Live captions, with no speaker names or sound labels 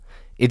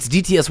It's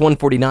DTS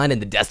 149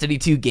 and the Destiny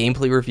 2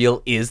 gameplay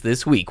reveal is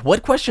this week.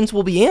 What questions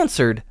will be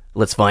answered?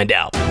 Let's find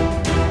out.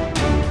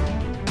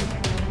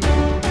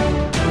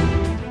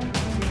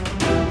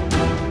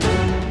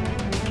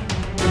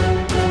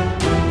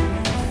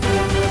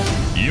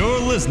 You're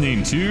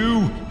listening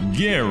to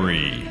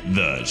Gary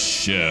the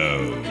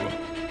Show.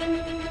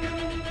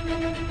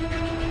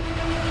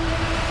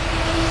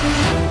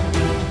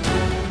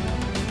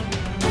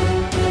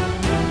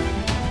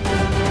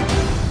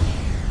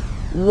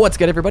 What's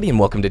good, everybody, and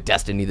welcome to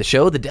Destiny the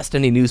Show, the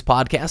Destiny news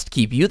podcast to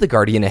keep you, the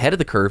guardian, ahead of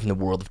the curve in the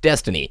world of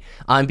Destiny.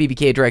 I'm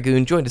BBK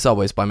Dragoon, joined as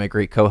always by my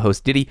great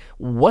co-host Diddy.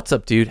 What's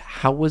up, dude?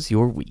 How was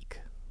your week?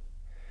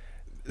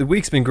 The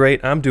week's been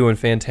great. I'm doing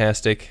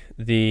fantastic.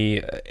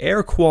 The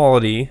air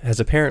quality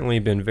has apparently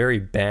been very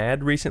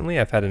bad recently.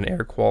 I've had an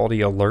air quality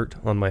alert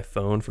on my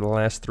phone for the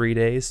last 3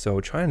 days, so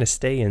trying to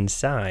stay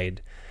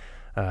inside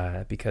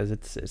because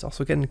it's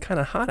also getting kind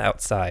of hot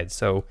outside.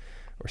 So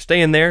we're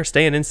staying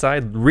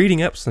inside,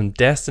 reading up some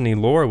Destiny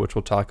lore, which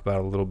we'll talk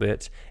about a little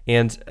bit.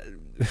 And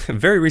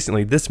very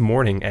recently, this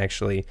morning,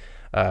 actually,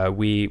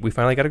 we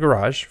finally got a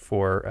garage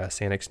for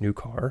Sanik's new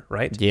car,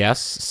 right? Yes,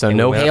 so and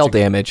no hail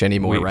damage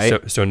anymore,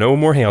 right? So no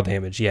more hail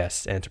damage,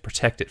 yes, and to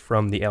protect it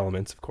from the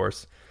elements, of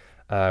course.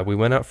 We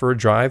went out for a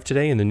drive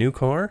today in the new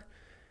car,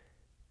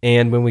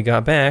 and when we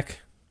got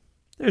back,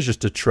 there's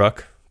just a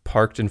truck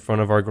parked in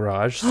front of our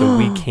garage, so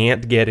we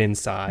can't get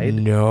inside.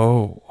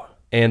 No.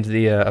 And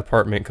the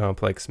apartment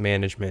complex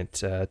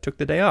management took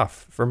the day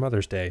off for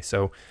Mother's Day.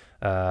 So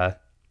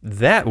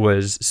that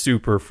was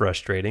super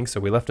frustrating.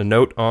 So we left a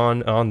note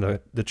on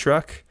the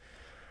truck.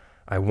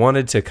 I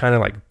wanted to kind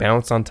of like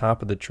bounce on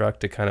top of the truck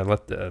to kind of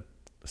let the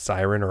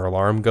siren or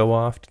alarm go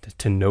off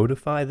to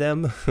notify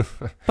them.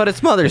 But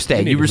it's Mother's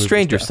Day. You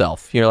restrained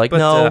yourself. You're like,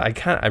 no.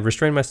 I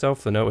restrained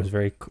myself. The note was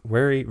very,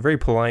 very, very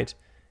polite.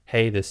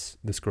 Hey, this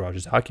garage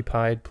is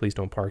occupied. Please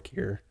don't park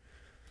here.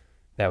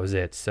 That was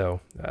it. So,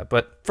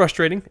 but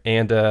frustrating.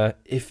 And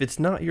if it's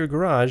not your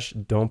garage,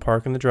 don't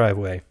park in the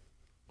driveway.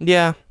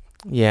 Yeah.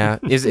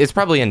 It's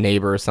probably a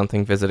neighbor or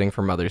something visiting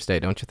for Mother's Day,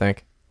 don't you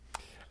think?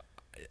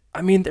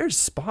 I mean, there's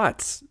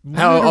spots.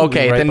 Oh,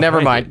 okay. Then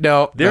never mind.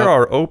 No. There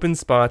are open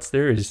spots.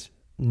 There is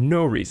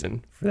no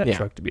reason for that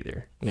truck to be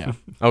there. Yeah.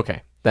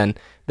 Okay. Then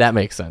that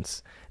makes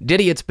sense.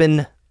 Diddy, it's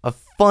been a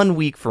fun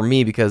week for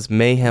me because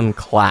Mayhem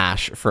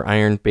Clash for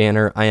Iron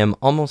Banner. I am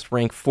almost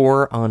rank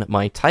 4 on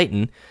my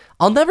Titan.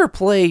 I'll never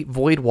play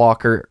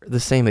Voidwalker the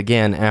same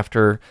again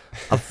after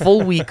a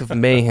full week of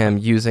Mayhem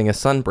using a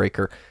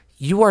Sunbreaker.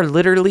 You are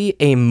literally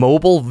a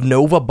mobile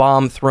Nova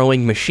Bomb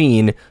throwing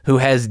machine who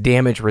has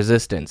damage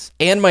resistance.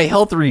 And my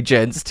health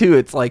regens, too.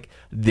 It's like,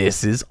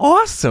 this is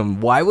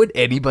awesome. Why would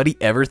anybody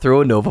ever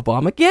throw a Nova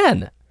Bomb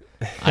again?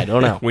 I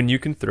don't know. When you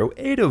can throw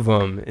 8 of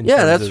them.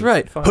 Yeah, that's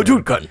right.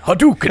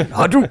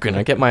 Hadouken.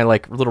 I get my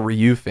like little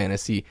Ryu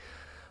fantasy.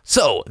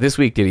 So, this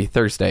week, Diddy,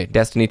 Thursday,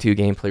 Destiny 2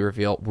 gameplay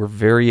reveal. We're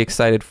very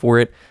excited for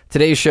it.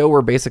 Today's show,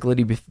 we're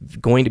basically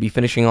going to be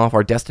finishing off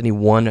our Destiny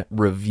 1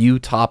 review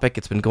topic.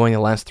 It's been going the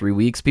last 3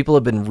 weeks. People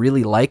have been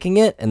really liking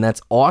it, and that's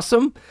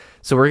awesome.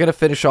 So, we're going to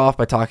finish off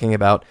by talking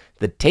about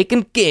the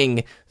Taken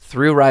King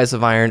through Rise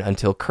of Iron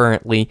until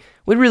currently.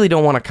 We really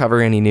don't want to cover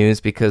any news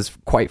because,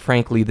 quite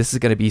frankly, this is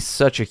going to be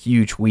such a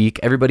huge week.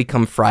 Everybody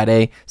come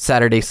Friday,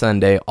 Saturday,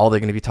 Sunday, all they're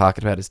going to be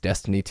talking about is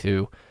Destiny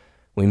 2.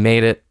 We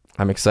made it.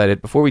 I'm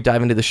excited. Before we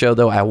dive into the show,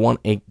 though, I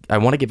want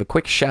to give a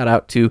quick shout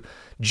out to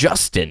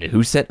Justin,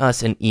 who sent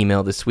us an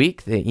email this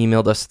week. They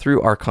emailed us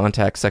through our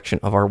contact section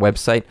of our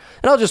website,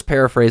 and I'll just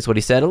paraphrase what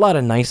he said. A lot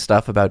of nice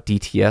stuff about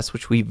DTS,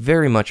 which we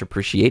very much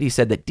appreciate. He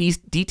said that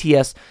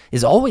DTS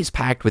is always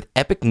packed with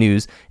epic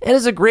news and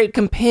is a great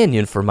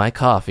companion for my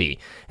coffee.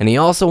 And he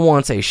also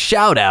wants a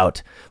shout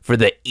out for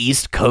the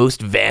East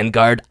Coast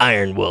Vanguard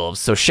Iron Wolves.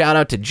 So shout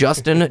out to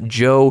Justin,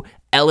 Joe,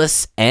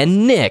 Ellis,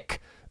 and Nick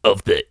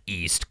of the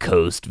East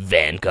Coast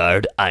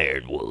Vanguard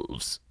Iron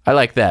Wolves. I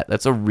like that.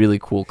 That's a really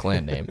cool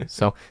clan name.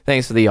 So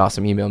thanks for the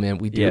awesome email, man.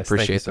 We do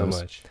appreciate thank you those.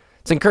 so much.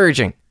 It's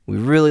encouraging. We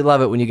really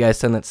love it when you guys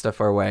send that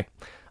stuff our way.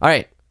 All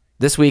right,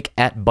 this week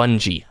at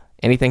Bungie.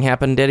 Anything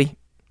happen, Diddy?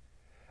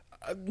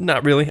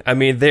 Not really. I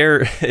mean,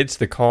 it's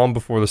the calm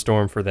before the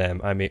storm for them.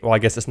 I mean, well, I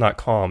guess it's not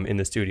calm in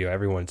the studio.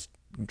 Everyone's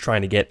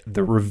trying to get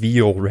the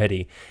reveal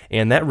ready.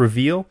 And that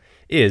reveal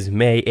is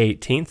May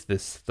 18th,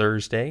 this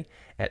Thursday,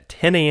 at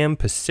 10 a.m.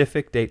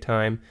 Pacific Date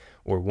Time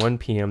or 1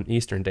 p.m.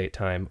 Eastern Date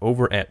Time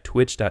over at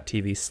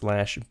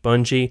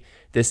twitch.tv/Bungie.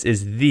 This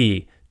is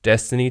the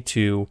Destiny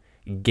 2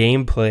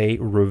 gameplay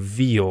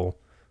reveal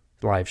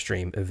live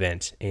stream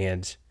event.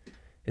 And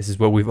this is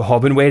what we've all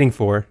been waiting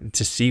for,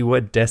 to see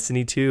what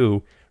Destiny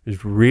 2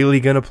 is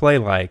really going to play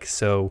like.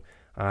 So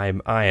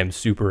I am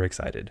super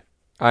excited.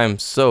 I am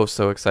so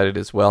excited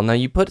as well. Now,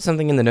 you put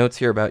something in the notes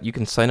here about you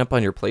can sign up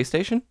on your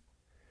PlayStation?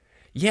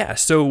 Yeah,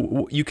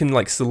 so you can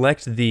like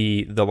select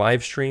the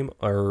live stream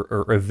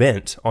or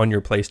event on your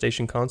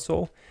PlayStation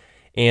console,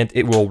 and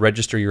it will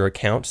register your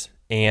account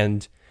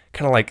and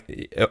kind of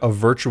like a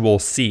virtual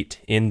seat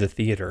in the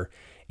theater.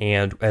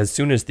 And as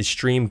soon as the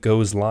stream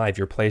goes live,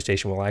 your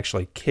PlayStation will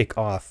actually kick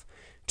off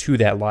to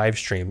that live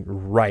stream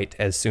right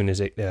as soon as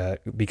it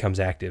becomes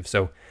active.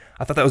 So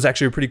I thought that was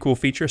actually a pretty cool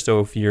feature. So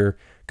if you're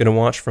going to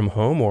watch from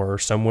home or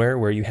somewhere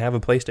where you have a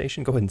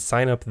PlayStation, go ahead and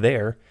sign up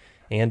there,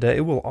 and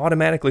it will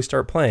automatically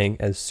start playing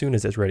as soon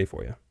as it's ready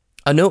for you.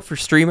 A note for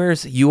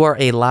streamers, you are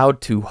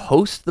allowed to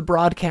host the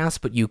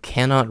broadcast, but you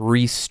cannot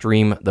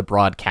restream the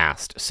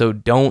broadcast. So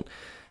don't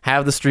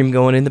have the stream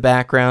going in the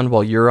background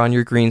while you're on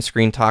your green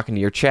screen talking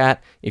to your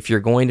chat. If you're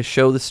going to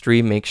show the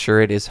stream, make sure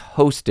it is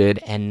hosted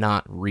and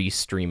not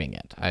restreaming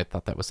it. I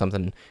thought that was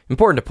something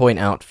important to point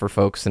out for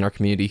folks in our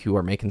community who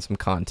are making some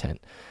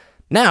content.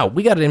 Now,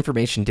 we got an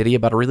information, Diddy,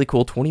 about a really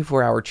cool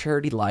 24-hour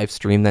charity live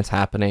stream that's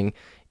happening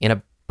in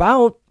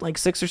about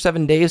 6 or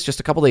 7 days, just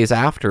a couple days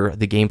after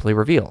the gameplay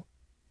reveal.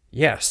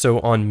 Yeah, so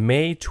on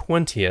May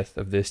 20th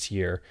of this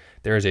year,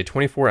 there is a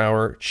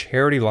 24-hour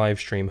charity live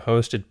stream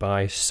hosted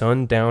by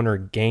Sundowner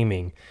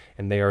Gaming,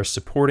 and they are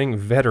supporting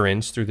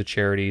veterans through the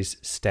charities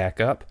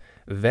Stack Up,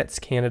 Vets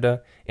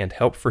Canada, and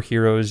Help for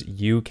Heroes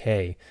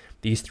UK.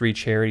 These 3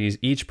 charities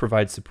each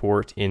provide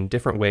support in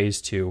different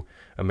ways to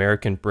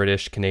American,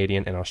 British,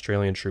 Canadian, and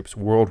Australian troops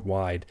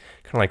worldwide,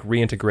 kind of like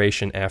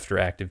reintegration after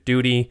active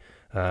duty,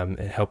 and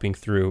connecting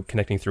through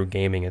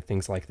gaming and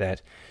things like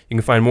that. You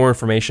can find more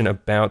information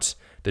about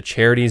the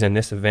charities and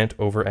this event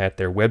over at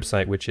their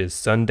website, which is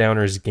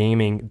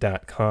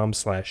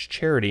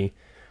sundownersgaming.com/charity,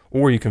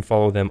 or you can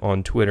follow them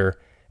on Twitter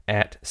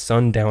at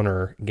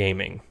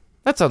sundownergaming.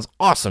 That sounds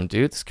awesome,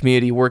 dude. This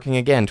community working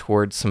again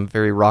towards some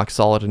very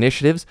rock-solid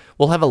initiatives.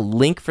 We'll have a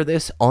link for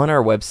this on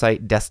our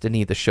website,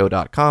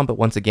 destinytheshow.com, but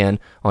once again,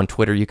 on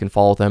Twitter, you can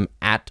follow them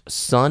at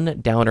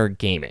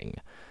sundownergaming.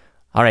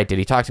 All right,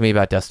 Diddy, talk to me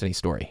about Destiny's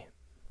story.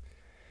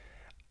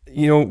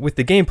 With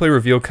the gameplay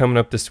reveal coming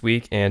up this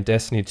week and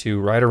Destiny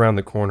 2 right around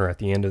the corner at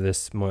the end of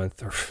this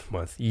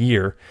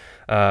year,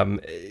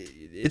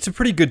 it's a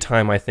pretty good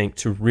time, I think,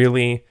 to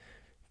really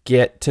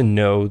get to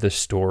know the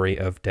story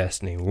of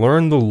Destiny,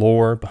 learn the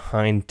lore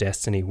behind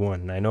Destiny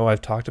 1. And I know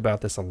I've talked about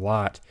this a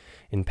lot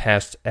in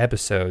past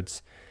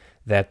episodes,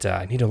 that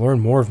I need to learn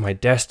more of my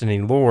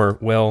Destiny lore.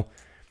 Well,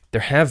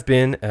 there have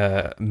been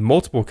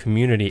multiple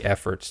community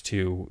efforts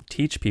to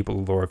teach people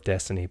the lore of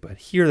Destiny, but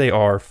here they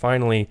are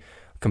finally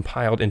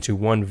compiled into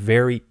one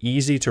very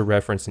easy to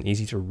reference and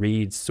easy to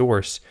read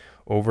source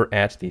over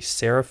at the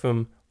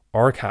Seraphim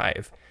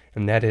Archive,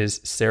 and that is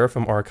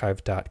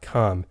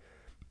seraphimarchive.com.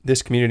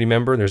 This community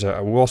member,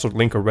 we'll also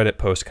link a Reddit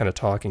post kind of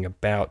talking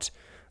about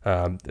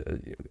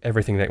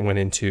everything that went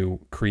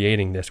into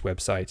creating this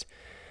website.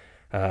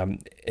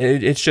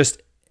 It's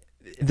just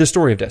the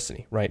story of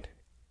Destiny, right?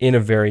 In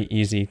a very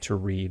easy to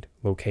read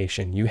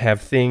location. You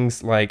have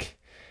things like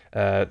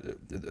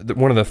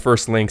one of the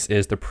first links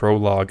is the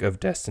prologue of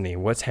Destiny,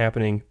 what's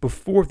happening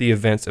before the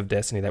events of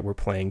Destiny that we're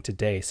playing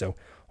today. So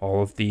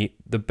all of the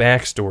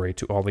backstory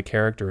to all the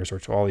characters or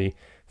to all the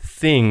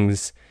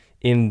things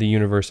in the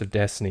universe of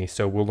Destiny.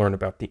 So we'll learn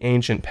about the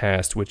ancient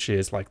past, which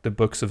is like the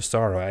Books of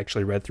Sorrow. I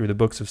actually read through the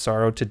Books of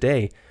Sorrow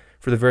today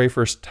for the very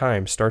first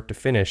time, start to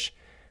finish.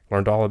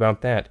 Learned all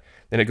about that.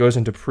 Then it goes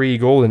into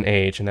pre-Golden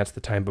Age, and that's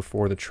the time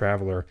before the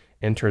Traveler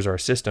enters our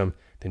system.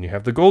 Then you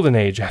have the Golden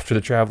Age after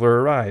the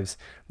Traveler arrives.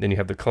 Then you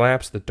have the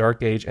Collapse, the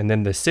Dark Age, and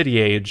then the City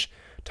Age,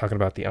 talking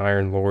about the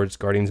Iron Lords,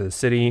 Guardians of the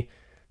City,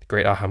 the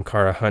Great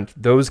Ahamkara Hunt,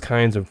 those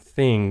kinds of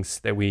things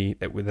that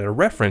are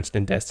referenced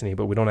in Destiny,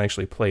 but we don't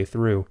actually play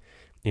through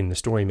in the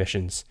story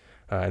missions.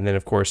 And then,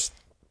 of course,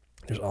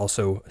 there's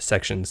also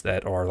sections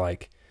that are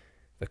like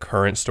the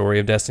current story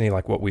of Destiny,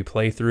 like what we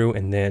play through,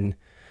 and then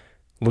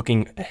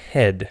looking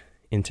ahead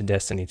into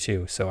Destiny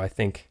 2. So I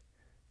think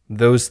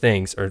those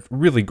things are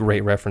really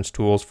great reference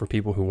tools for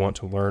people who want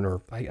to learn,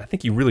 or I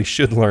think you really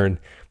should learn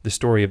the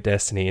story of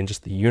Destiny and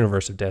just the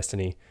universe of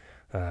Destiny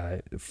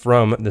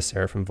from the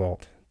Seraphim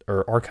Vault,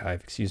 or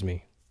Archive, excuse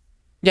me.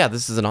 Yeah,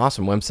 this is an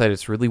awesome website.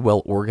 It's really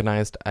well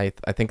organized. I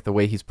think the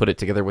way he's put it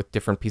together with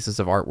different pieces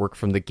of artwork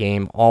from the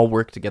game all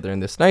work together in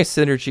this nice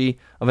synergy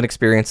of an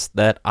experience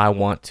that I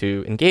want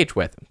to engage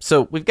with.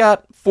 So we've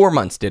got 4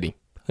 months, Diddy,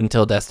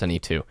 until Destiny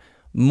 2.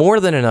 More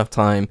than enough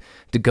time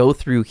to go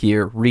through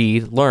here,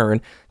 read, learn,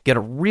 get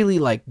a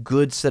really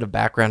good set of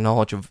background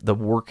knowledge of the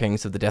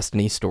workings of the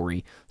Destiny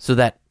story, so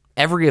that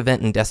every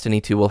event in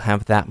Destiny 2 will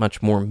have that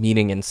much more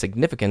meaning and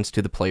significance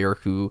to the player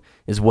who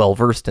is well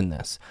versed in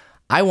this.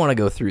 I want to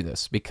go through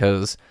this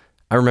because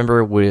I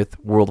remember with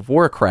World of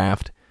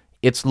Warcraft,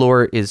 its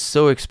lore is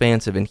so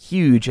expansive and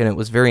huge, and it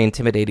was very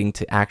intimidating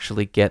to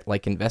actually get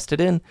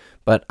invested in.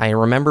 But I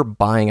remember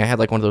I had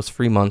one of those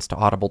free months to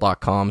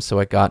audible.com, so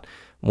I got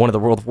one of the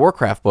World of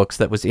Warcraft books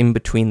that was in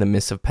between the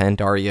Mists of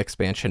Pandaria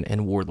expansion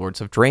and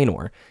Warlords of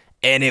Draenor.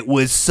 And it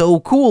was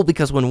so cool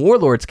because when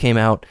Warlords came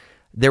out,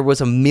 there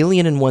was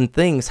 1,000,001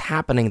 things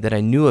happening that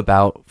I knew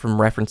about from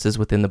references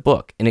within the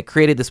book. And it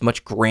created this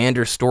much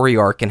grander story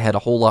arc and had a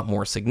whole lot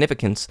more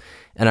significance.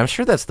 And I'm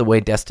sure that's the way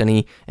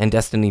Destiny and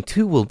Destiny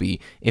 2 will be.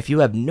 If you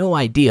have no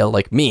idea,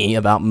 like me,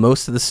 about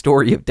most of the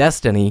story of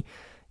Destiny,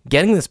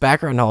 getting this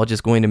background knowledge is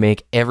going to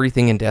make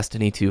everything in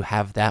Destiny 2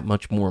 have that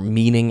much more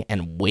meaning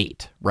and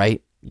weight,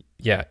 right?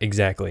 Yeah,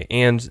 exactly.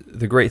 And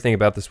the great thing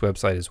about this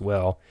website as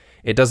well,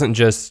 it doesn't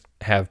just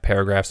have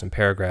paragraphs and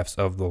paragraphs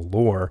of the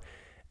lore.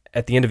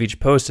 At the end of each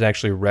post, it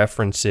actually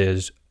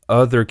references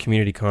other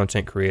community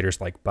content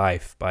creators like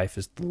Bife. Bife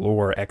is the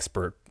lore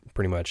expert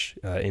pretty much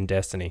in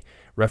Destiny,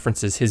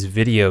 references his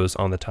videos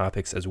on the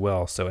topics as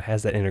well. So it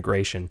has that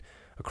integration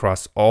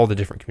across all the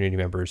different community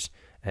members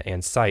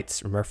and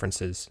sites and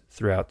references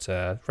throughout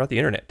the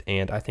internet.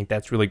 And I think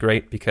that's really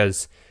great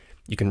because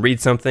you can read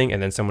something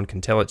and then someone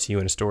can tell it to you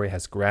in a story,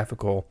 has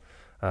graphical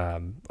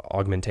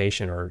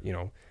augmentation or,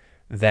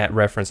 that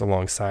reference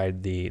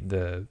alongside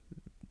the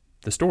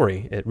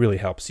story. It really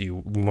helps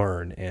you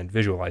learn and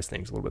visualize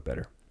things a little bit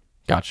better.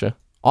 Gotcha.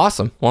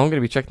 Awesome. Well, I'm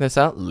going to be checking this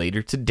out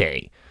later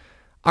today.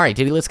 All right,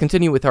 Diddy, let's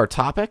continue with our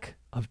topic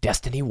of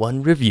Destiny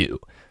 1 review.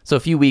 So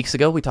a few weeks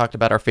ago, we talked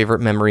about our favorite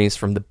memories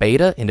from the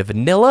beta into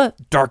vanilla,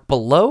 Dark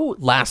Below.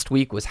 Last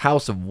week was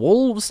House of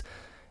Wolves,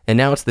 and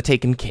now it's The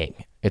Taken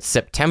King. It's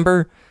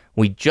September.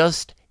 We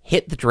just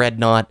hit the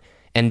Dreadnought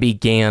and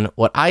began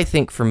what I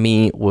think for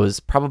me was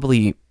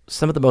probably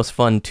some of the most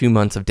fun 2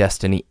 months of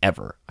Destiny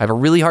ever. I have a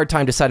really hard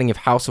time deciding if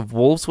House of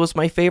Wolves was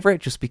my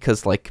favorite, just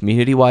because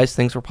community-wise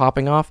things were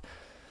popping off.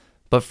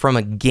 But from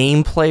a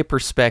gameplay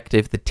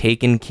perspective, The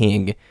Taken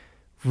King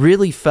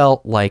really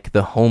felt like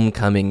the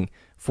homecoming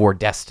for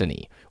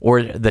Destiny,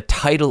 or the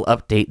title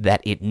update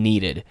that it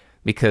needed,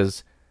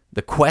 because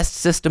the quest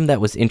system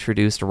that was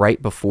introduced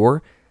right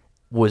before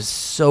was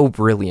so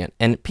brilliant.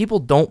 And people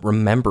don't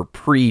remember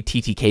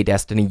pre-TTK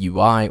Destiny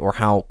UI or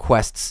how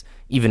quests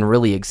even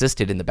really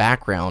existed in the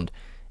background.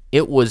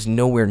 It was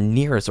nowhere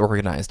near as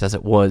organized as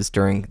it was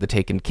during The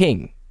Taken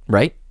King,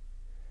 right?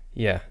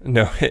 Yeah,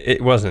 no,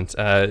 it wasn't.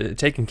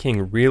 Taken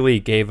King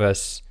really gave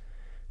us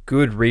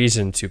good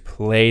reason to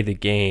play the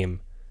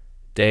game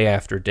day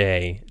after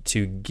day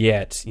to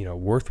get,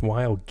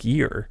 worthwhile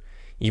gear.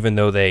 Even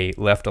though they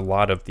left a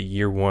lot of the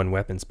year one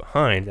weapons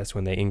behind, that's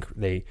when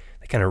they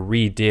kind of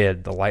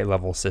redid the light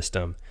level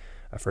system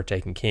for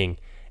Taken King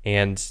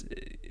and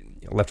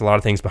left a lot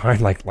of things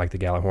behind, like the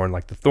Gjallarhorn,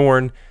 like the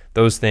Thorn,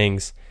 those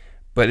things.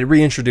 But it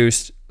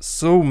reintroduced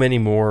so many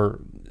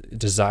more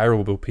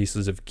desirable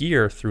pieces of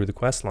gear through the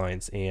quest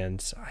lines,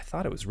 and I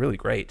thought it was really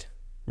great.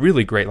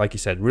 Really great, like you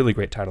said, really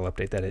great title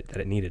update that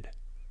it needed.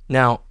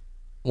 Now,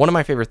 one of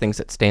my favorite things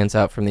that stands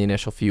out from the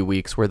initial few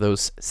weeks were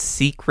those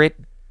secret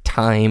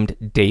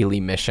timed daily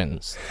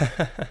missions.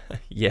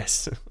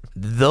 Yes.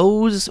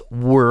 Those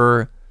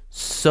were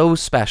so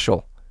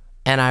special,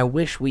 and I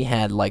wish we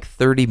had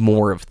 30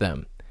 more of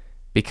them,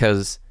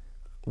 because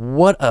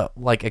what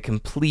a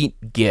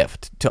complete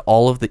gift to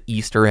all of the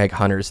Easter egg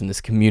hunters in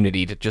this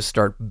community to just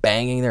start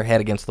banging their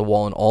head against the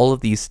wall in all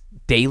of these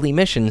daily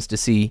missions to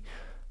see,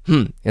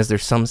 is there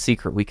some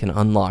secret we can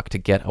unlock to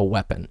get a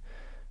weapon,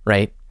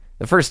 right?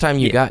 The first time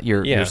you got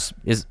your is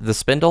the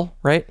spindle,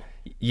 right?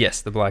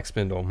 Yes, the black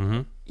spindle.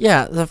 Mm-hmm.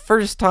 Yeah, the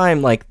first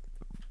time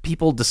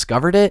people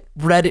discovered it,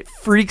 Reddit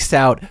freaks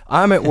out.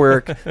 I'm at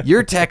work,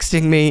 you're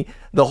texting me,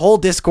 the whole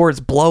Discord's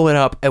blowing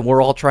up, and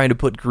we're all trying to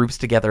put groups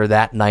together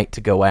that night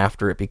to go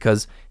after it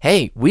because,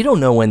 hey, we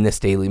don't know when this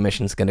daily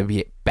mission's going to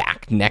be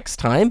back next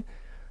time.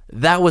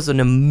 That was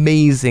an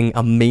amazing,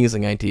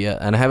 amazing idea,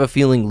 and I have a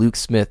feeling Luke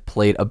Smith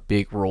played a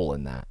big role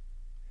in that.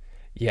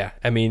 Yeah,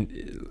 I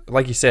mean,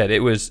 like you said,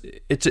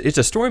 it's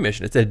a story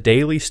mission. It's a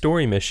daily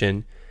story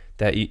mission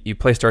that you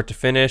play start to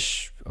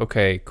finish.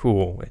 Okay,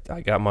 cool.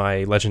 I got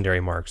my legendary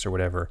marks or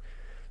whatever.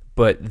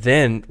 But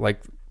then,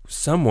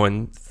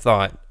 someone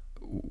thought,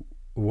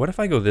 what if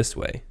I go this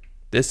way?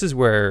 This is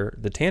where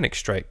the Tanic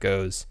Strike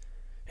goes,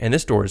 and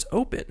this door is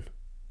open.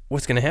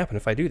 What's going to happen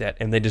if I do that?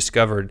 And they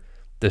discovered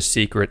the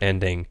secret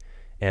ending,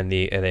 and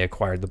they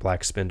acquired the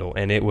Black Spindle.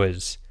 And it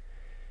was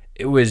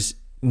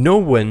no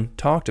one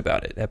talked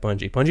about it at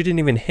Bungie. Bungie didn't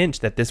even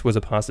hint that this was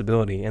a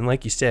possibility. And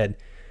like you said,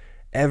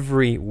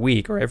 every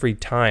week or every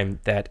time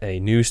that a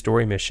new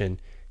story mission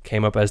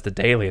came up as the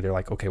daily, they're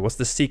like, okay, what's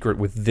the secret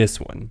with this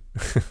one?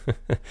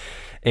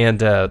 And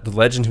the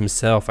legend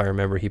himself, I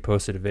remember he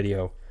posted a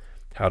video,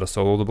 how to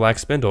solo the Black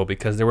Spindle,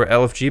 because there were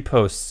LFG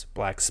posts,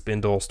 Black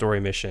Spindle story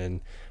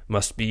mission,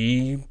 must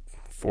be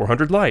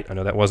 400 light. I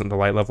know that wasn't the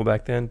light level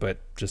back then, but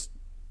just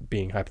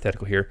being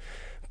hypothetical here.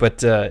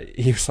 But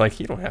he was like,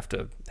 you don't have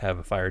to have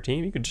a fire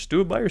team. You can just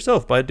do it by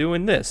yourself by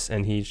doing this.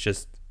 And he's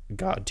just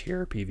God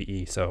tier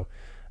PvE. So,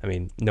 I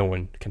mean, no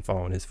one can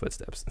follow in his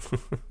footsteps.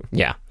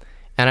 Yeah.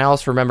 And I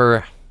also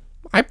remember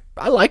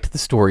I liked the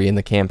story in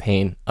the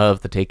campaign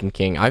of The Taken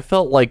King. I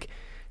felt like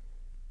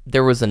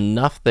there was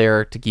enough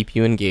there to keep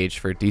you engaged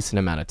for a decent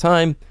amount of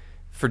time,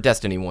 for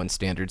Destiny 1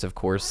 standards, of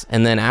course.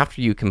 And then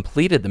after you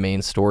completed the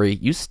main story,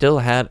 you still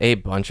had a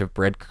bunch of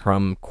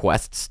breadcrumb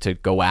quests to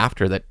go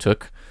after that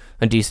took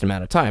a decent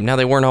amount of time. Now,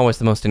 they weren't always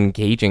the most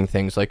engaging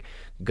things, like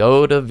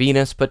go to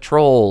Venus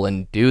Patrol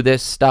and do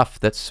this stuff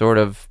that's sort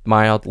of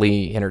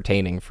mildly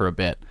entertaining for a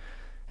bit.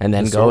 And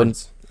then go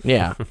and...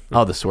 Yeah.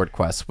 Oh, the sword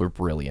quests were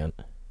brilliant.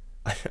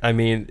 I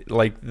mean,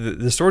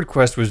 the sword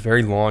quest was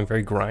very long,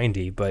 very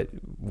grindy, but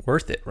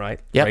worth it, right?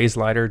 Yep. Raise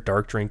Lighter,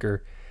 Dark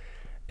Drinker,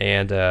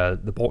 and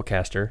the Bolt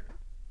Caster.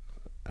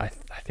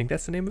 I think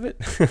that's the name of it.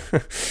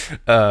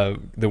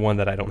 The one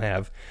that I don't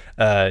have.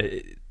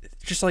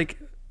 Just like,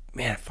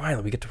 man,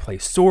 finally we get to play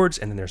swords,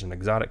 and then there's an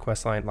exotic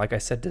quest line. Like I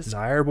said,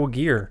 desirable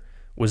gear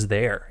was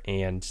there,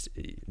 and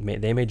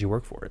they made you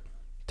work for it.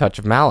 Touch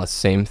of Malice,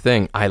 same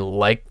thing. I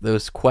like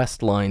those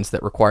quest lines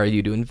that require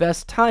you to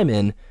invest time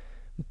in,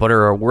 but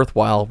are a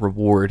worthwhile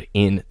reward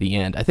in the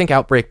end. I think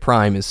Outbreak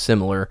Prime is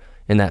similar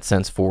in that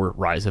sense for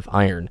Rise of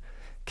Iron.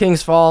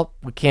 King's Fall,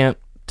 we can't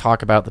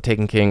talk about the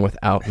Taken King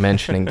without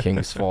mentioning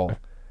King's Fall.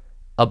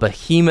 A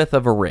behemoth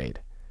of a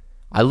raid.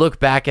 I look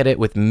back at it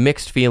with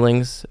mixed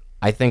feelings.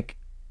 I think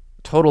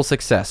total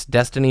success.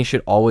 Destiny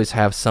should always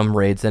have some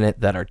raids in it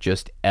that are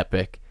just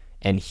epic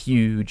and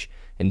huge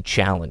and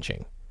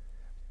challenging.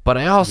 But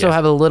I also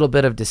have a little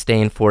bit of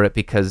disdain for it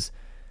because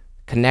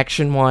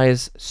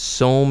connection-wise,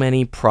 so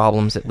many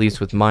problems, at least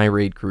with my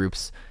raid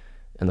groups,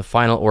 and the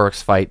final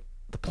Oryx fight,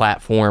 the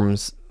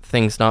platforms,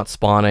 things not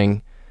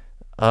spawning,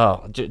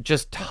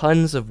 just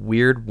tons of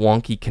weird,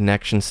 wonky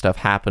connection stuff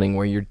happening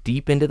where you're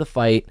deep into the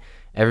fight,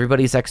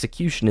 everybody's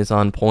execution is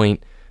on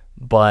point,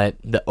 but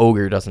the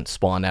ogre doesn't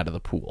spawn out of the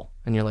pool.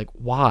 And you're like,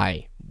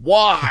 why?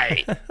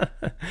 Why?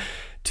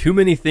 Too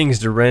many things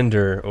to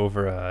render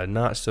over a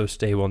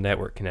not-so-stable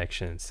network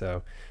connection,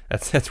 so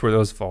that's where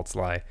those faults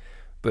lie.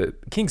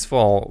 But King's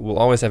Fall will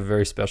always have a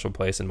very special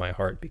place in my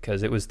heart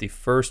because it was the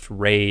first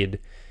raid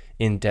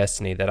in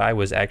Destiny that I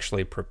was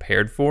actually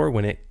prepared for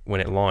when it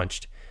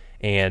launched.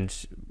 And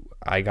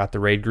I got the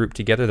raid group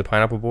together, the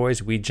Pineapple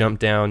Boys. We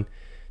jumped down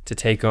to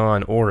take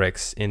on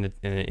Oryx in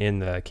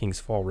the King's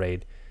Fall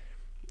raid.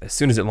 As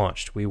soon as it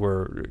launched, we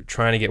were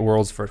trying to get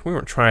worlds first. We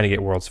weren't trying to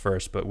get worlds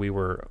first, but we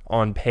were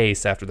on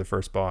pace after the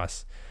first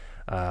boss.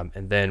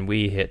 And then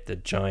we hit the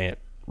giant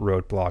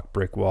roadblock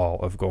brick wall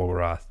of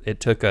Golgoroth. It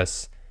took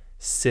us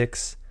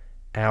 6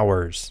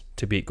 hours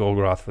to beat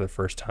Golgoroth for the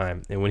first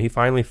time. And when he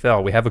finally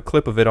fell, we have a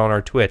clip of it on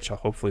our Twitch. I'll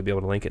hopefully be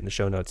able to link it in the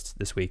show notes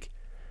this week.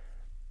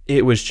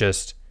 It was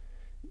just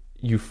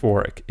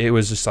euphoric. It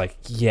was just like,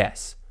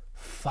 yes,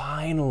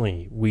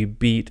 finally we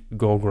beat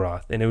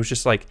Golgoroth. And it was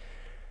just like,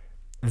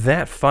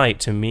 that fight,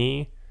 to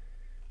me,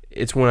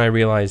 it's when I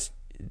realized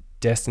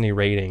Destiny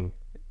raiding,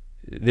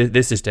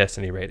 this is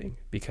Destiny raiding,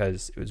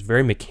 because it was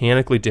very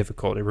mechanically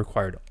difficult. It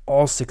required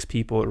all 6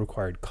 people. It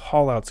required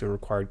callouts. It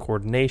required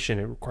coordination.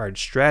 It required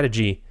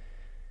strategy.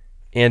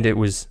 And it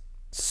was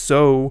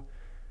so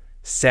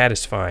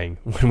satisfying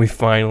when we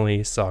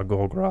finally saw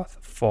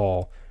Golgoroth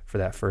fall for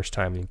that first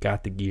time and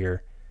got the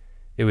gear.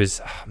 It was,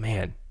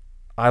 man,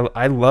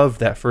 I loved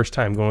that first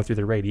time going through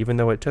the raid, even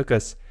though it took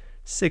us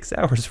 6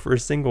 hours for a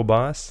single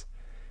boss.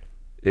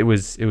 It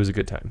was a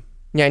good time.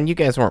 Yeah, and you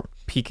guys weren't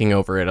peeking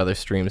over at other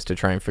streams to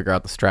try and figure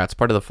out the strats.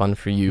 Part of the fun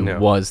for you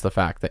was the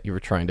fact that you were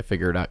trying to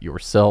figure it out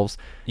yourselves.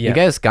 Yeah. You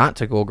guys got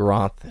to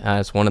Golgoroth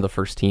as one of the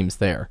first teams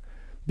there,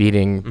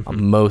 beating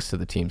most of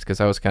the teams, because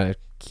I was kind of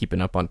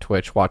keeping up on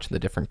Twitch, watching the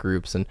different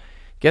groups, and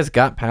you guys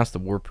got past the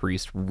War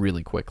Priest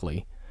really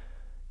quickly.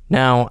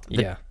 Now,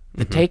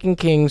 the Taken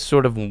King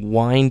sort of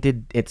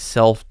winded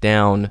itself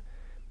down,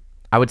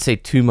 I would say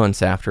 2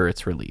 months after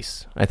its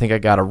release. I think I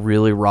got a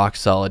really rock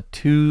solid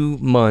 2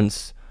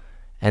 months,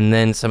 and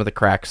then some of the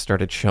cracks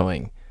started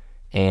showing.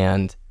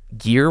 And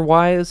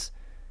gear-wise,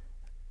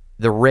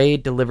 the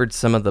raid delivered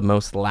some of the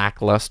most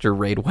lackluster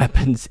raid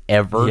weapons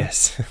ever.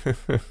 Yes.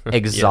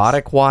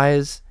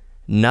 Exotic-wise,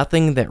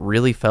 nothing that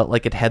really felt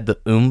like it had the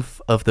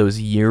oomph of those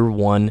year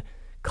one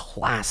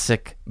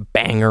classic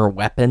banger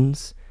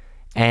weapons.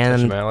 And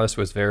Touch of Malice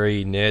was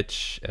very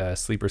niche.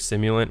 Sleeper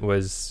Simulant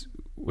was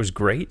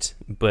great,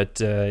 but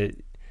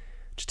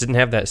just didn't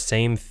have that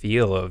same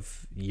feel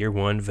of year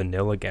one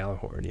vanilla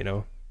Gjallarhorn, you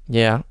know?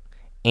 Yeah,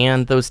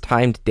 and those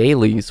timed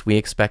dailies, we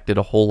expected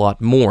a whole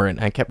lot more, and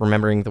I kept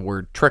remembering the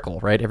word trickle,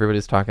 right?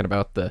 Everybody's talking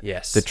about the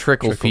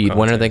trickle feed. Content.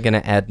 When are they going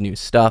to add new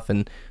stuff?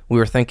 And we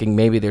were thinking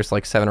maybe there's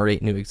like 7 or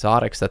 8 new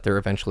exotics that they're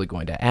eventually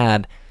going to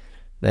add.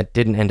 That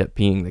didn't end up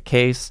being the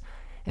case.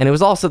 And it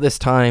was also this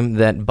time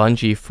that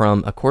Bungie,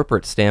 from a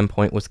corporate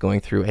standpoint, was going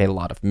through a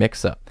lot of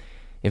mix-up.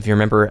 If you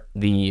remember,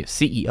 the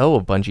CEO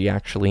of Bungie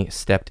actually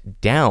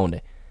stepped down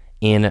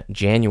in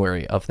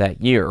January of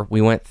that year.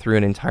 We went through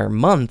an entire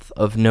month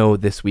of no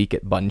this week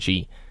at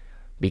Bungie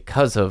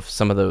because of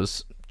some of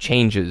those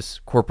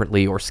changes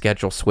corporately or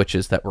schedule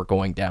switches that were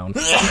going down.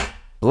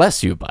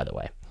 Bless you, by the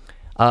way.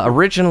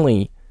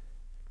 Originally,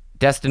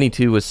 Destiny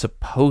 2 was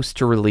supposed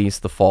to release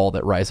the fall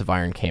that Rise of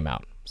Iron came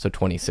out, so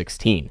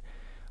 2016.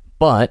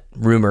 But,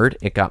 rumored,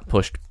 it got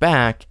pushed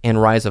back,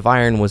 and Rise of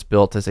Iron was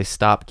built as a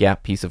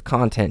stopgap piece of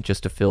content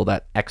just to fill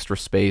that extra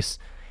space.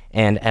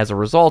 And as a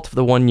result of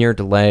the 1-year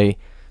delay,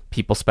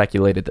 people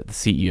speculated that the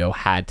CEO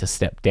had to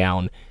step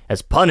down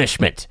as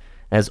punishment,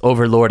 as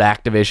Overlord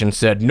Activision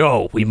said,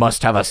 "No, we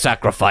must have a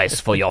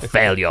sacrifice for your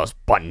failures,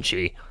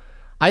 Bungie."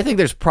 I think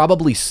there's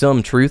probably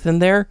some truth in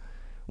there.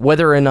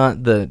 Whether or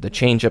not the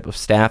change-up of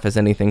staff has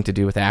anything to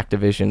do with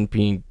Activision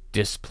being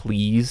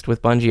displeased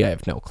with Bungie, I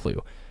have no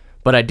clue.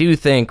 But I do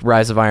think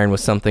Rise of Iron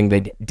was something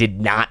they did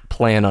not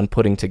plan on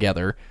putting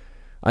together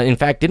In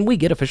fact, didn't we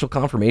get official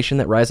confirmation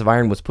that Rise of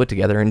Iron was put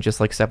together in just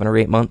like 7 or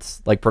 8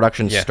 months? Like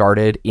production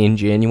started in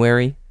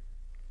January?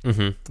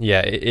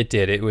 Yeah, it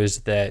did. It was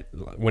that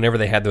whenever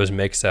they had those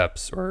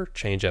mix-ups or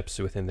change-ups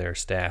within their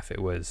staff,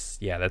 it was,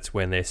 that's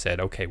when they said,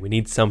 okay, we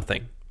need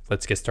something.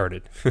 Let's get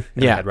started.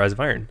 They had Rise of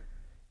Iron.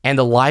 And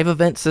the live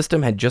event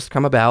system had just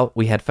come about.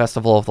 We had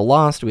Festival of the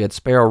Lost, we had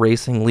Sparrow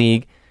Racing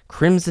League,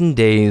 Crimson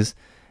Days,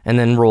 and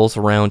then rolls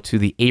around to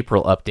the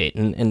April update.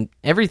 And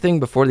everything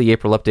before the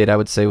April update, I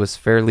would say, was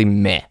fairly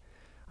meh.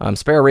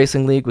 Sparrow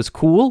Racing League was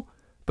cool,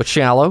 but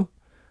shallow.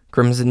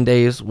 Crimson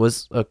Days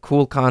was a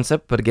cool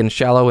concept, but again,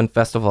 shallow. And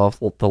Festival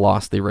of the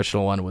Lost, the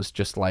original one, was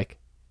just like,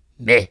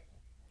 meh,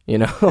 you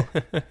know?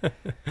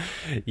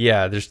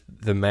 Yeah, there's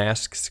the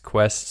Masks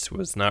quests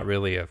was not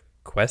really a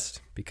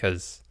quest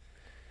because,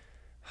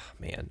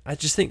 man, I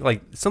just think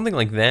like something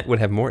like that would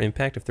have more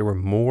impact if there were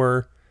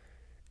more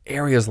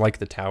areas like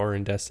the tower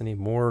in Destiny,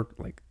 more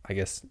like, I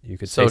guess you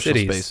could say social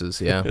cities.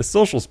 Spaces, yeah.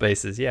 Social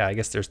spaces, yeah. I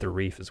guess there's the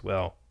reef as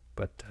well,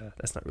 but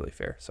that's not really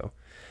fair. So,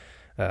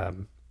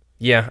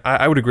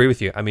 I would agree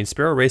with you. I mean,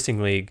 Sparrow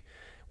Racing League,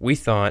 we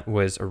thought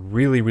was a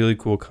really, really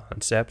cool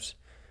concept,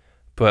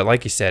 but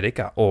like you said, it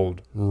got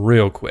old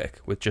real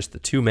quick with just the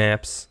 2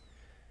 maps,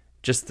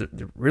 just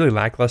the really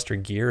lackluster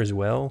gear as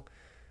well.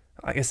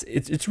 I guess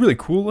it's really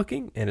cool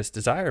looking and it's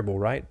desirable,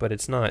 right? But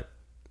it's not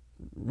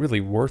really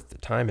worth the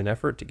time and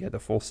effort to get the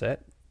full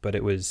set. But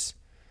it was,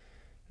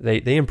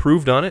 they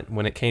improved on it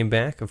when it came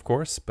back, of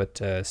course, but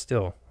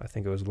still, I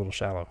think it was a little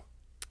shallow.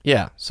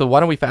 Yeah, so why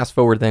don't we fast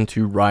forward then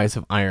to Rise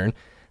of Iron?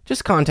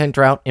 Just content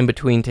drought in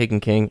between Taken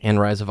King and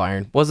Rise of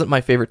Iron. Wasn't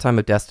my favorite time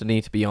of Destiny,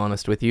 to be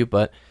honest with you,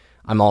 but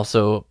I'm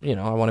also, I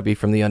want to be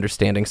from the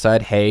understanding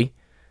side. Hey,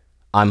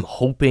 I'm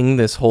hoping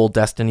this whole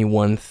Destiny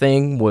 1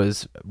 thing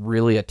was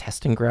really a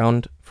testing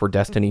ground for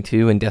Destiny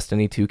 2, and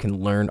Destiny 2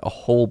 can learn a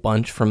whole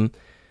bunch from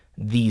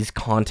these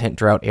content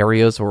drought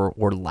areas or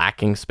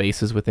lacking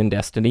spaces within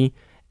Destiny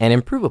and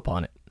improve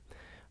upon it.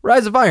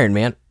 Rise of Iron,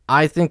 man,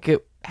 I think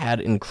it had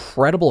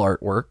incredible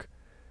artwork.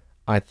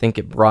 I think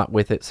it brought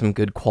with it some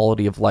good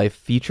quality of life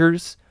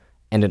features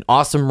and an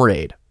awesome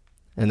raid.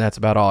 And that's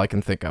about all I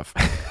can think of.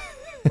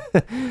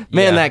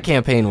 Man, that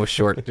campaign was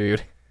short,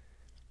 dude.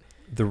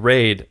 The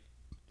raid,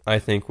 I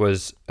think,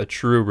 was a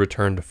true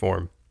return to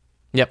form.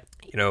 Yep.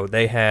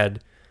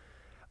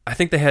 I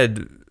think they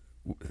had,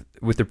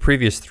 with the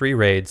previous 3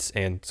 raids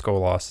and Skull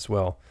Lost as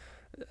well,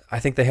 I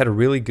think they had a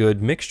really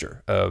good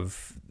mixture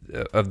of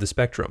the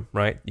spectrum,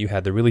 right? You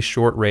had the really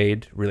short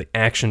raid, really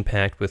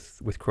action-packed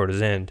with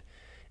Crota's End,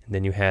 and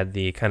then you had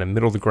the kind of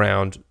middle of the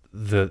ground,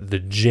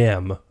 the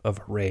gem of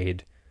a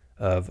raid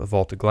of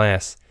Vault of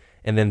Glass,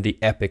 and then the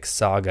epic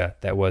saga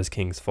that was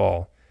King's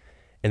Fall.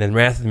 And then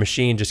Wrath of the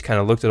Machine just kind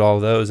of looked at all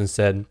of those and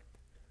said,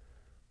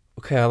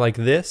 okay, I like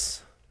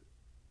this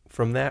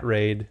from that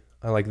raid,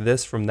 I like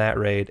this from that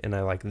raid, and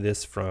I like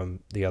this from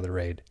the other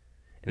raid.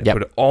 And it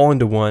put it all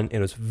into one, and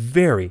it was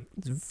very,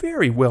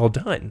 very well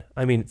done.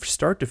 I mean, from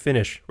start to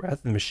finish, Wrath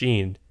of the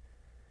Machine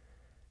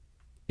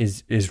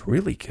is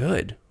really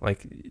good.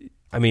 Like,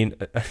 I mean,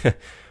 a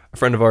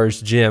friend of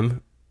ours,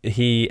 Jim,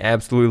 he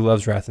absolutely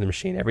loves Wrath of the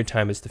Machine. Every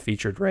time it's the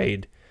featured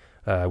raid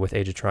with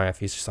Age of Triumph,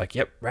 he's just like,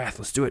 yep, Wrath,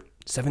 let's do it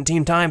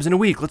 17 times in a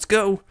week, let's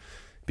go.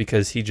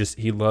 Because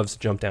he loves to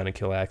jump down and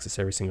kill Axis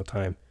every single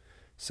time.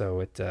 So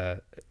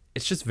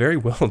it's just very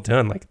well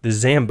done. Like the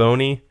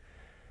Zamboni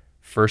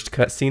first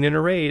cutscene in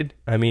a raid.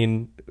 I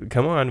mean,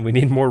 come on, we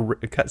need more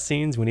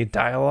cutscenes, we need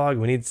dialogue,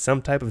 we need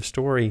some type of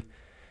story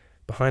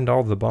behind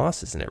all the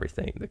bosses and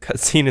everything. The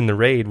cutscene in the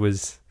raid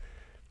was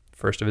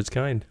first of its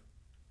kind.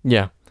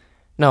 Yeah.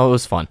 No, it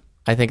was fun.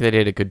 I think they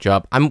did a good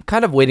job. I'm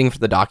kind of waiting for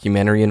the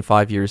documentary in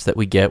 5 years that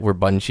we get where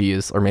Bungie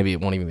is, or maybe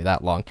it won't even be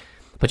that long,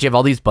 but you have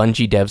all these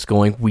Bungie devs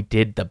going, we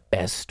did the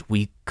best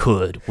we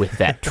could with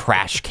that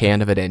trash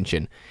can of an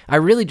engine. I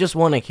really just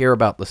want to hear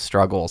about the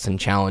struggles and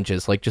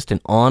challenges, like just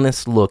an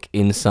honest look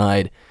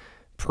inside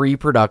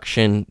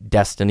pre-production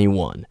Destiny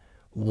 1.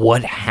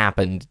 What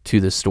happened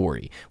to the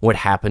story? What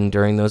happened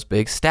during those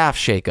big staff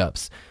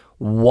shakeups?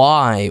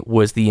 Why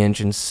was the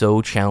engine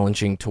so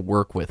challenging to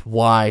work with?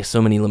 Why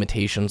so many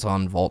limitations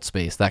on vault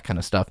space, that kind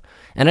of stuff?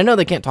 And I know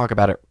they can't talk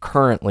about it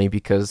currently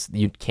because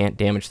you can't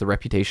damage the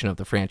reputation of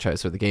the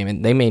franchise or the game,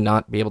 and they may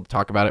not be able to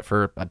talk about it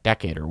for a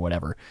decade or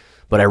whatever.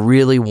 But I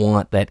really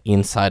want that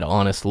inside,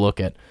 honest look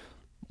at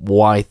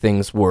why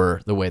things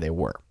were the way they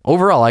were.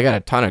 Overall, I got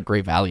a ton of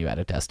great value out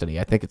of Destiny.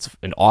 I think it's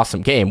an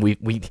awesome game.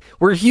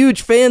 We're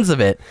huge fans of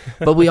it,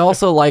 but we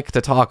also like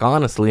to talk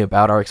honestly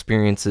about our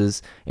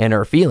experiences and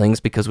our feelings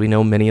because we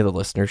know many of the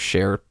listeners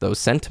share those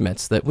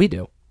sentiments that we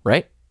do,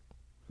 right?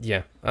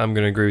 Yeah, I'm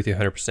going to agree with you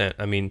 100%.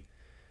 I mean,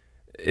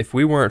 if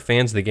we weren't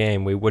fans of the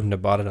game, we wouldn't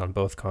have bought it on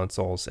both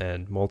consoles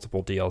and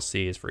multiple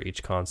DLCs for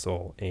each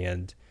console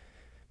and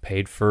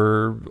paid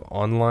for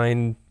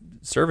online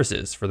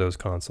services for those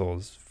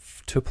consoles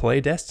to play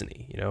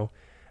Destiny. You know,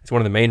 it's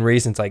one of the main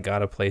reasons I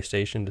got a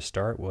PlayStation to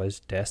start was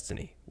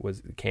Destiny.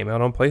 It came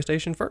out on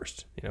PlayStation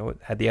first. You know, it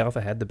had the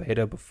alpha, had the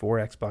beta before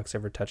Xbox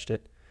ever touched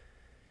it.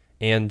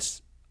 And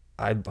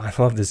I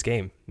love this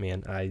game,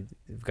 man. I've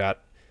got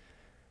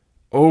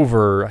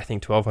over, I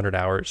think, 1,200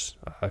 hours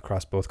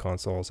across both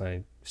consoles.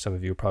 Some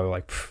of you are probably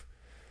like,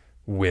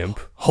 wimp.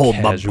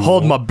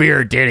 Hold my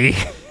beer, Diddy.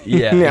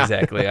 Yeah,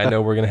 exactly. I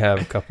know we're going to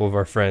have a couple of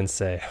our friends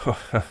say,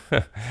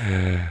 let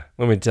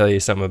me tell you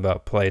something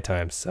about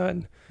playtime,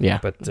 son. Yeah.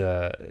 But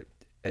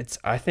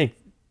I think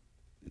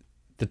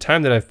the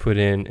time that I've put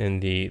in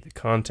and the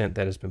content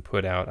that has been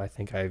put out, I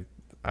think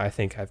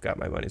I've got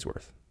my money's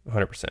worth,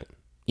 100%.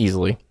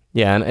 Easily.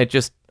 Yeah, and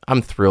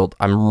I'm thrilled.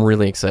 I'm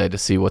really excited to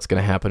see what's going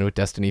to happen with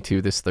Destiny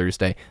 2 this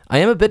Thursday. I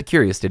am a bit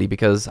curious, Diddy,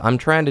 because I'm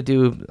trying to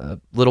do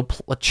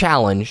a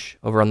challenge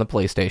over on the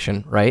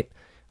PlayStation, right?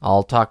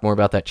 I'll talk more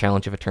about that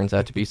challenge if it turns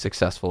out to be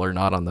successful or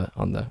not on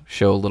the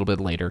show a little bit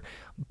later.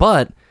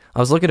 But I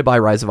was looking to buy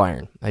Rise of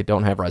Iron. I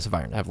don't have Rise of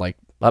Iron. I have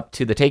up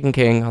to the Taken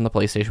King on the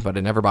PlayStation, but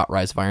I never bought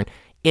Rise of Iron.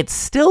 It's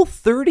still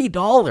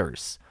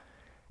 $30.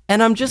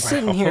 And I'm just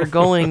sitting here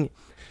going,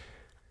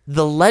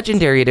 the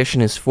Legendary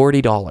Edition is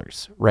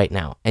 $40 right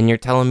now. And you're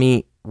telling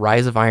me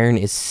Rise of Iron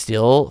is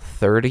still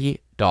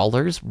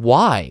 $30?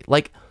 Why?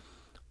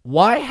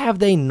 Why have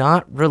they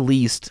not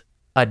released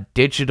a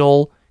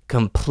digital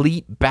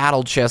complete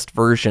battle chest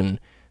version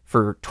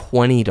for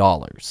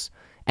 $20?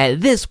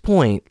 At this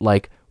point,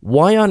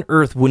 why on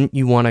earth wouldn't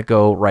you want to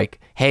go,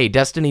 hey,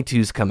 Destiny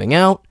 2's coming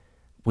out.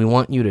 We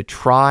want you to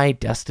try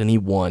Destiny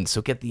 1.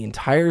 So get the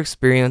entire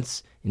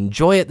experience,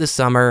 enjoy it this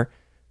summer,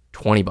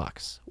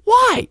 $20.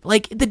 Why?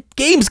 The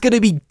game's going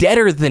to be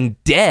deader than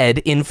dead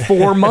in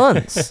 4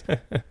 months.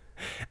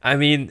 I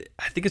mean,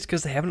 I think it's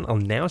because they haven't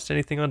announced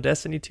anything on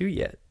Destiny 2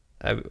 yet.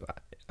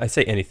 I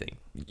say anything.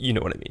 You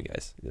know what I mean,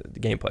 guys,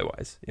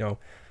 gameplay-wise.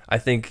 I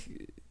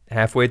think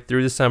halfway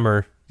through the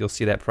summer, you'll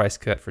see that price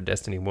cut for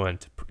Destiny 1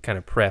 to kind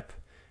of prep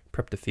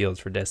the fields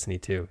for Destiny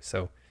 2.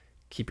 So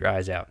keep your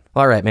eyes out.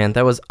 All right, man.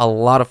 That was a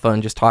lot of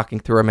fun just talking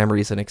through our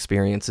memories and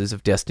experiences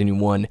of Destiny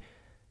 1.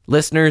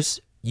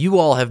 Listeners, you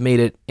all have made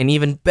it an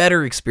even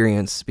better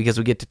experience because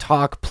we get to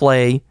talk,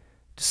 play,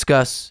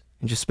 discuss,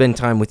 and just spend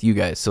time with you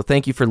guys. So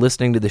thank you for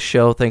listening to the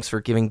show. Thanks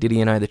for giving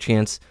Diddy and I the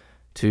chance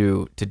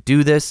to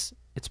do this.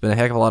 It's been a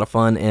heck of a lot of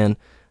fun, and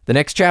the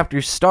next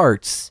chapter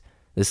starts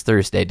this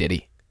Thursday,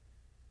 Diddy.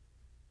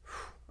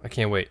 I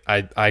can't wait.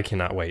 I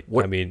cannot wait.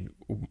 I mean,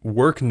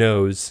 work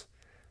knows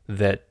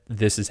that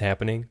this is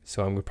happening,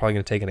 so I'm probably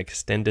going to take an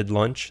extended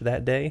lunch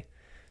that day,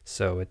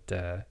 so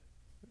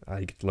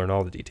I get to learn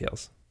all the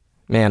details.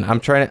 Man, I'm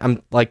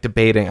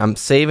debating. I'm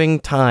saving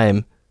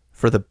time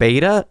for the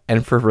beta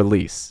and for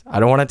release. I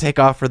don't want to take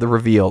off for the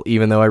reveal,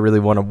 even though I really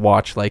want to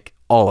watch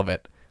all of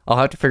it. I'll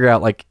have to figure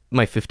out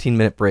my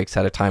 15-minute breaks,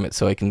 how to time it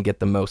so I can get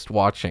the most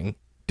watching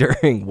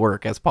during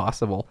work as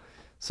possible.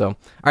 So, all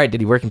right,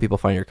 Diddy, where can people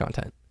find your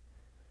content?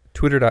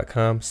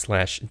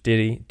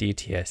 Twitter.com/Diddy,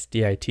 DTS,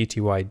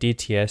 DITTY,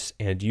 DTS,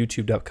 and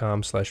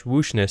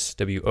YouTube.com/Wooshness,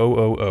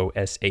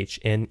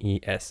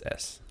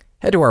 WOOOSHNESS.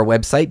 Head to our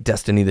website,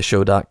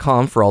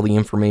 destinytheshow.com, for all the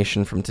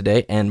information from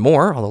today and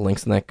more, all the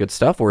links and that good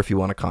stuff, or if you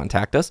want to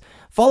contact us.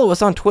 Follow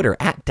us on Twitter,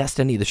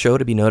 @DestinyTheShow,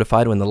 to be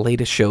notified when the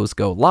latest shows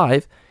go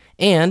live.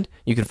 And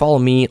you can follow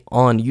me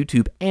on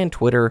YouTube and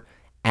Twitter,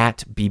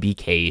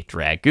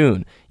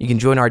 @BBKDragoon. You can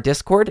join our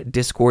Discord,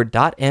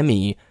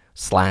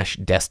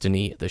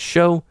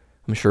 discord.me/DestinyTheShow.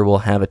 I'm sure we'll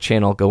have a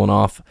channel going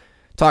off,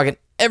 talking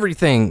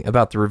everything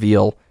about the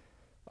reveal.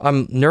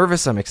 I'm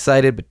nervous, I'm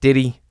excited, but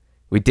Diddy,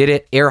 we did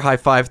it. Air high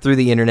five through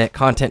the internet.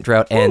 Content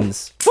drought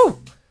ends. Woo!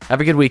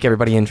 Have a good week,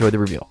 everybody. Enjoy the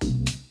reveal.